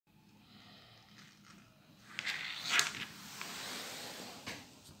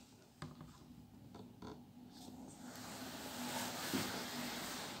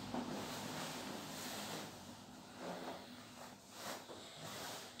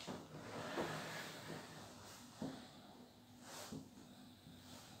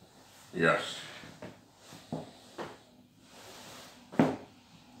Yes.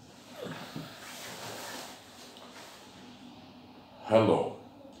 Hello,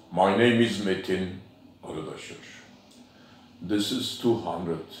 my name is METİN. This is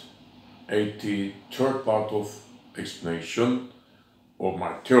 283rd part of explanation of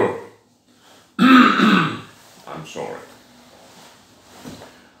my theory. I'm sorry.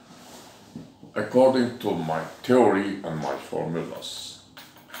 According to my theory and my formulas,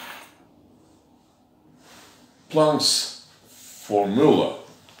 Planck's formula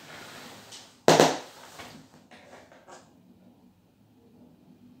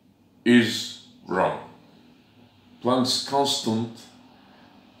is wrong. Planck's constant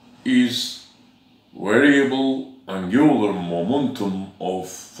is variable angular momentum of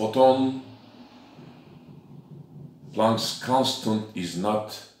photon. Planck's constant is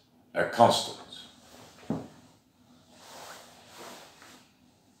not a constant.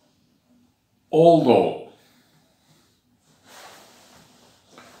 Although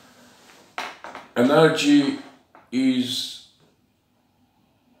energy is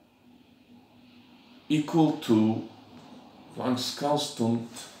equal to Planck's constant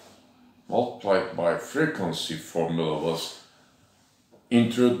multiplied by frequency formula was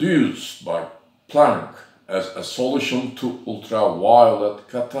introduced by Planck as a solution to ultraviolet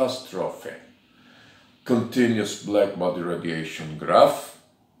catastrophe, continuous blackbody radiation graph.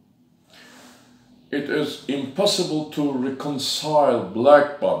 It is impossible to reconcile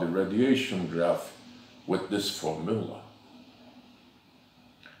blackbody radiation graph with this formula.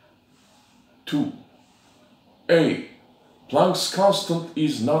 2. Planck's constant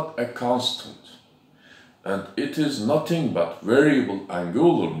is not a constant, and it is nothing but variable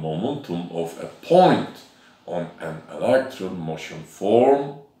angular momentum of a point on an electron motion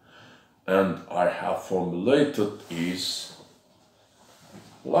form, and I have formulated is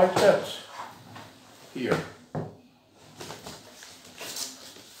like that here.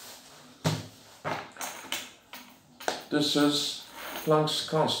 This is Planck's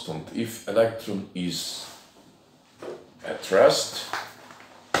constant if electron is at rest,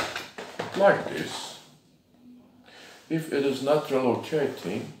 like this. If it is not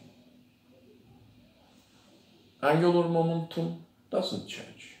relocating, angular momentum doesn't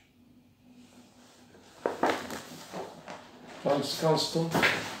change. Planck's constant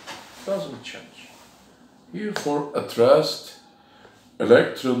doesn't change. Here for at rest,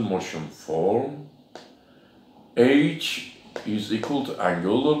 electron motion form, h is equal to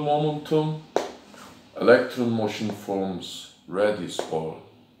angular momentum, electron motion form's radius or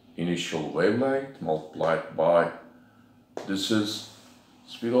initial wavelength multiplied by, this is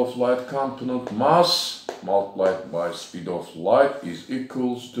speed of light component mass multiplied by speed of light is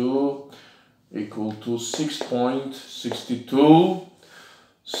equal to 6.62,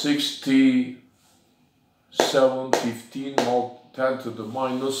 6715 10 to the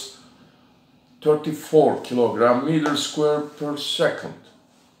minus 34 kilogram meter square per second,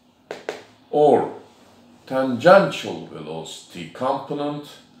 or tangential velocity component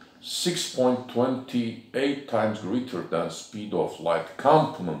 6.28 times greater than speed of light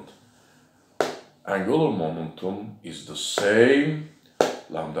component. Angular momentum is the same,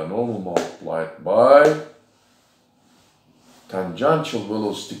 lambda normal multiplied by tangential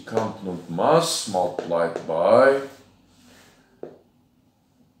velocity component mass multiplied by,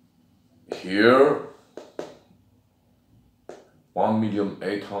 here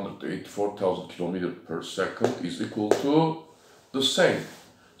 1,884,000 kilometers per second is equal to the same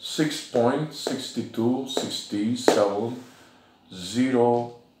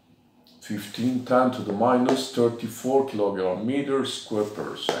 6.6267015 10 to the minus 34 kilogram meters square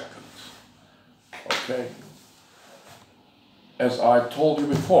per second. Okay, as I told you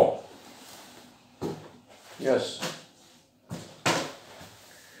before. Yes.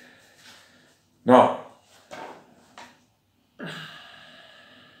 Now,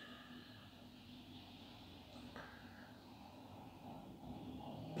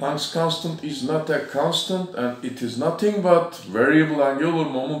 Planck's constant is not a constant, and it is nothing but variable angular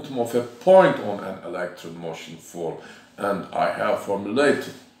momentum of a point on an electron motion form, and I have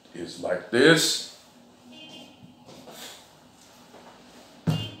formulated is like this.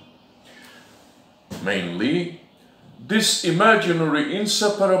 Mainly, this imaginary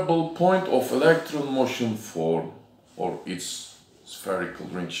inseparable point of electron motion form, or its spherical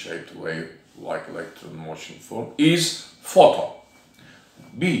ring-shaped wave like electron motion form, is photon.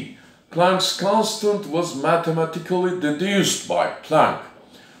 B. Planck's constant was mathematically deduced by Planck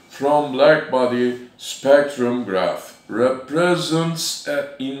from blackbody spectrum graph, represents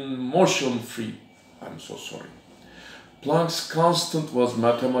in motion free Planck's constant was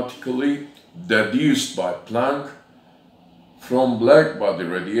mathematically deduced by Planck from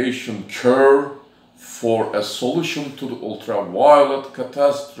blackbody radiation curve for a solution to the ultraviolet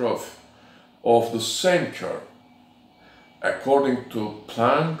catastrophe of the same curve. According to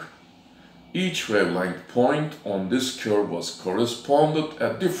Planck, each wavelength point on this curve was corresponded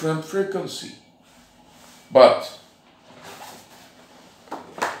at different frequency. But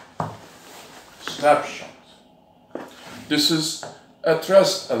snapshot. This is at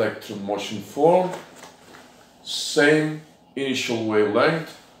rest electron motion form, same initial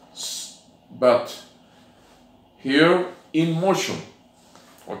wavelength, but here in motion.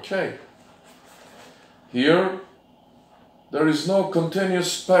 Okay. Here there is no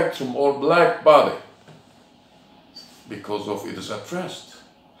continuous spectrum or black body because of it is at rest.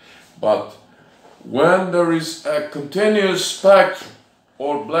 But when there is a continuous spectrum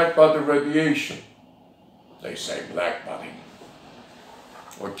or black body radiation, they say black body.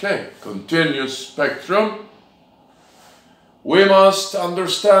 Okay, continuous spectrum. We must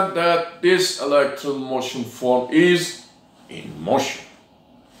understand that this electron motion form is in motion.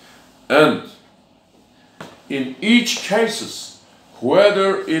 And in each cases,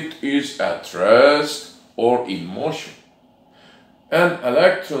 whether it is at rest or in motion, an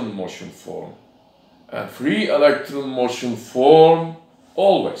electron motion form and free electron motion form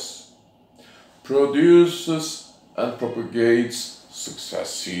always produces and propagates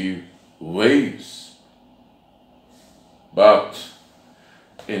successive waves. But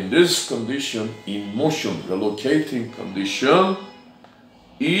in this condition, in motion relocating condition,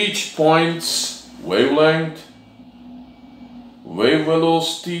 each point's wavelength, wave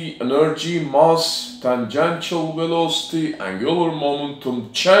velocity, energy, mass, tangential velocity, angular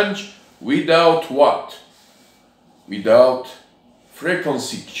momentum change without what? Without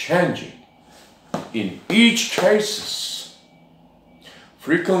frequency changing. In each cases,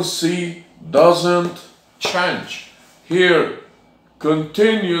 frequency doesn't change. Here,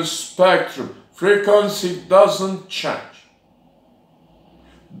 continuous spectrum, frequency doesn't change.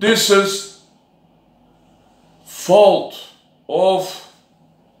 This is fault of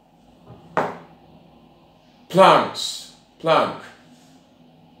Planck.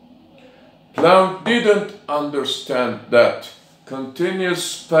 Planck didn't understand that continuous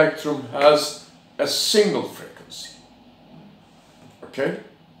spectrum has a single frequency. Okay?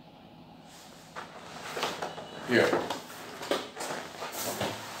 Here.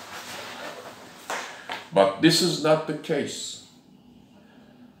 But this is not the case,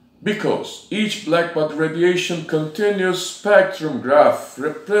 because each blackbody radiation continuous spectrum graph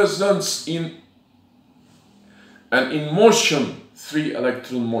represents in motion 3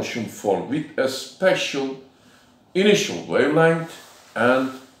 electron motion form with a special initial wavelength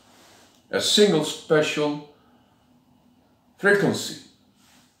and a single special frequency.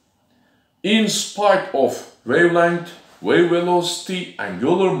 In spite of wavelength, wave velocity,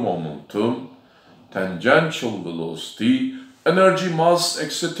 angular momentum, tangential velocity, energy, mass,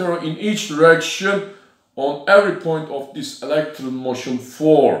 etc. in each direction on every point of this electron motion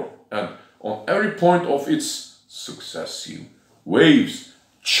form and on every point of its successive waves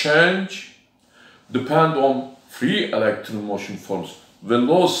change depend on free electron motion forms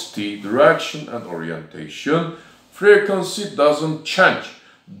velocity, direction and orientation. Frequency doesn't change.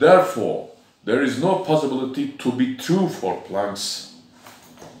 Therefore, there is no possibility to be true for Planck's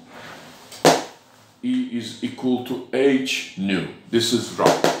E is equal to h nu. This is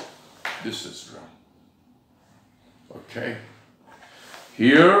wrong. This is wrong. Okay.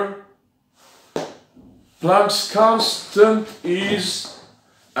 Here, Planck's constant is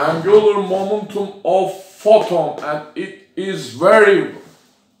angular momentum of photon and it is variable.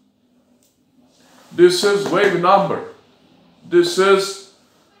 This is wave number. This is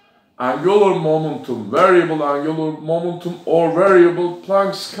angular momentum, variable angular momentum or variable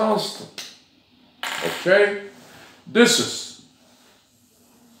Planck's constant. Okay, this is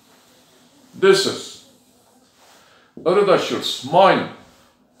arkadaşlar mine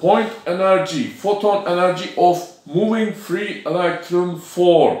point energy, photon energy of moving free electron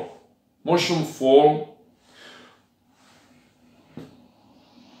form, motion form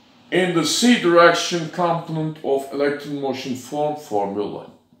in the c direction component of electron motion form formula.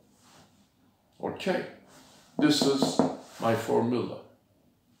 Okay, this is my formula.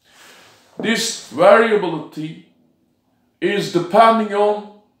 This variability is depending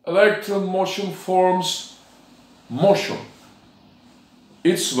on electron motion form's motion.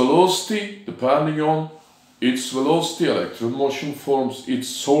 Its velocity, depending on its velocity, electron motion forms its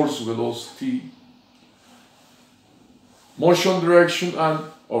source velocity, motion direction and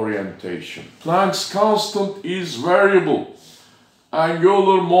orientation. Planck's constant is variable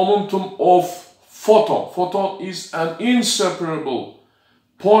angular momentum of photon. Photon is an inseparable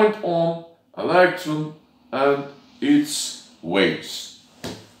point on electron and its waves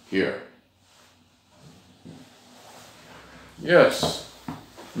here. Yes.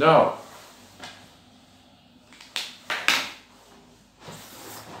 Now,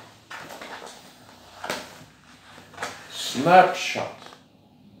 snapshot.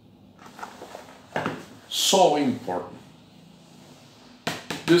 So important.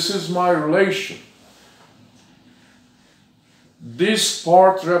 This is my relation. This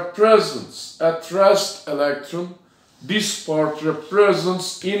part represents at rest electron. This part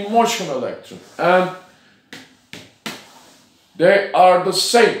represents in motion electron. And they are the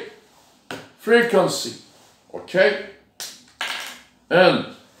same frequency. Okay? And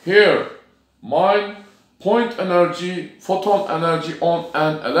here, mine point energy, photon energy on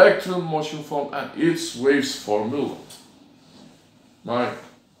an electron motion form and its waves formula. My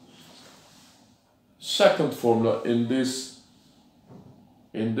second formula in this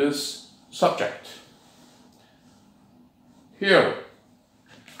subject. Here.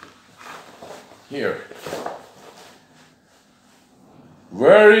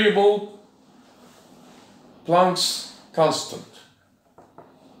 Variable Planck's constant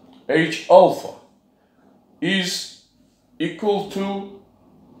H alpha is equal to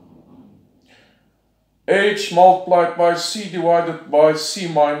H multiplied by C divided by C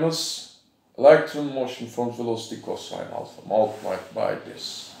minus electron motion form velocity cosine alpha multiplied by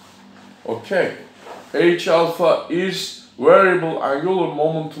this. Okay, H alpha is variable angular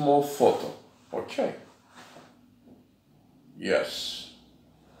momentum of photon. Okay. Yes.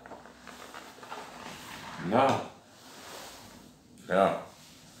 Now.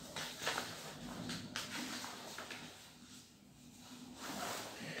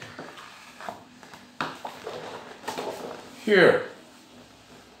 Here,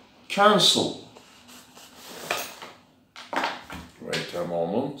 cancel. Wait a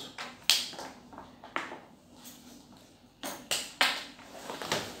moment.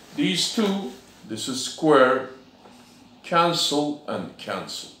 These two, this is square, cancel and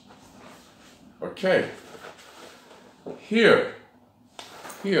cancel. Okay. Here.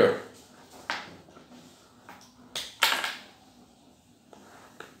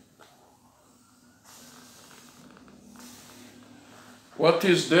 What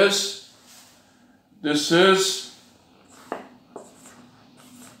is this? This is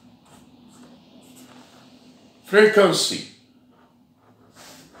frequency.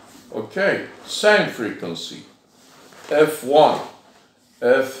 Okay, same frequency. F1.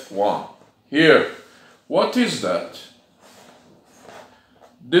 Here. What is that?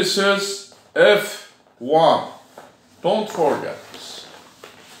 This is F1. Don't forget this.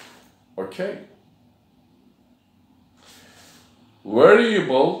 Okay.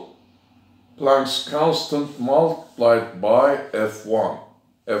 Variable Planck's constant multiplied by F1.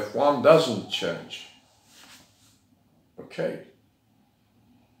 F1 doesn't change. Okay.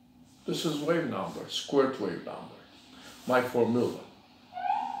 This is wave number, squared wave number. My formula.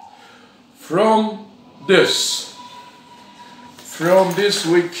 From this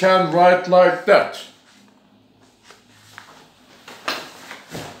we can write like that.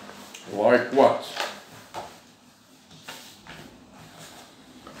 Like what?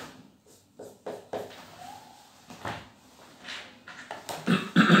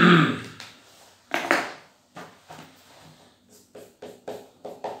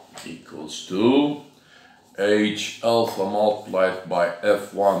 Equals to H alpha multiplied by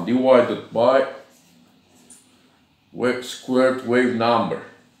F1 divided by squared wave number.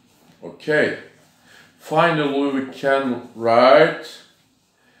 Okay. Finally, we can write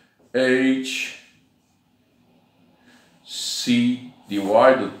H C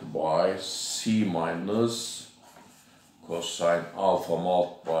divided by C minus cosine alpha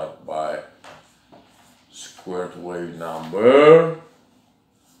multiplied by squared wave number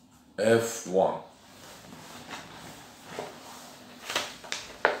F1.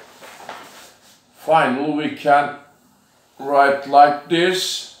 Finally, we can write like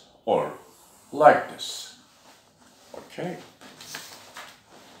this or like this. Okay.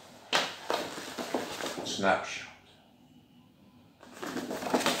 Snapshot.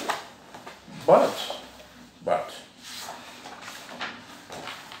 But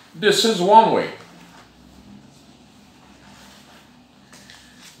this is one way.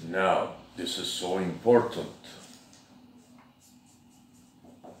 Now, this is so important.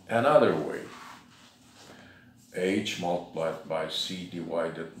 Another way. H multiplied by C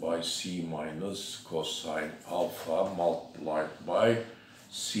divided by C minus cosine alpha multiplied by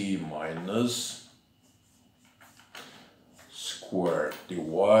C minus squared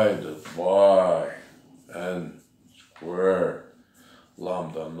divided by n squared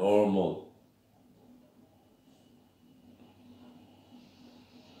lambda normal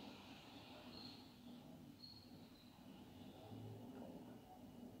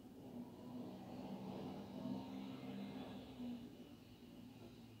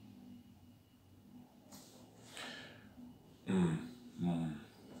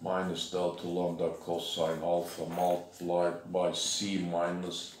minus delta lambda cosine alpha multiplied by C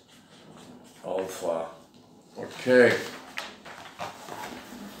minus alpha. Okay,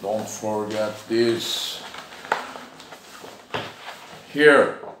 don't forget this.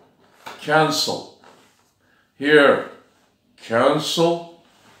 Here, cancel. Here, cancel.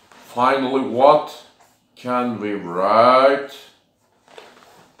 Finally, what can we write?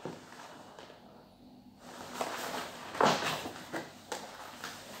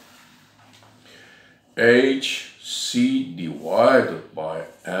 HC divided by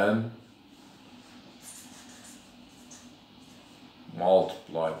N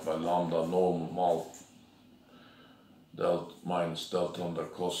multiplied by lambda normal delta minus delta under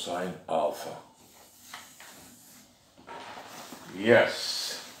cosine alpha.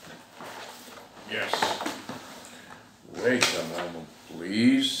 Yes. Yes. Wait a moment,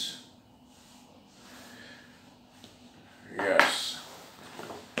 please. Yes.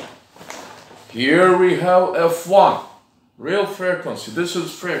 Here we have F1, real frequency. This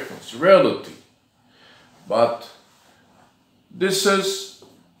is frequency, reality. But this is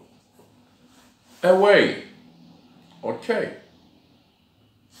a wave. Okay.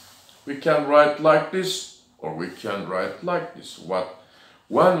 We can write like this, or we can write like this.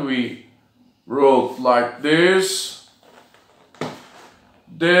 When we wrote like this,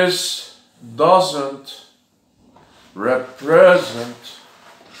 this doesn't represent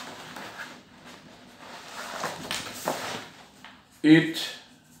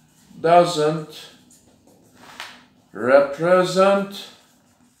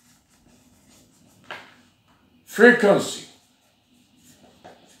frequency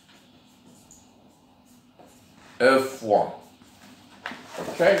F1.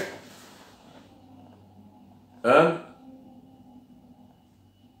 Okay, and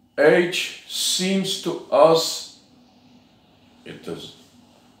H seems to us it is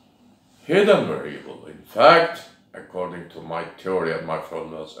hidden variable. In fact, according to my theory and my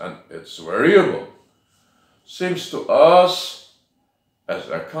formulas, and its variable seems to us as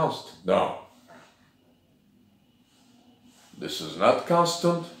a constant. No, this is not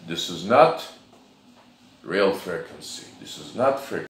constant, this is not real frequency, this is not frequency.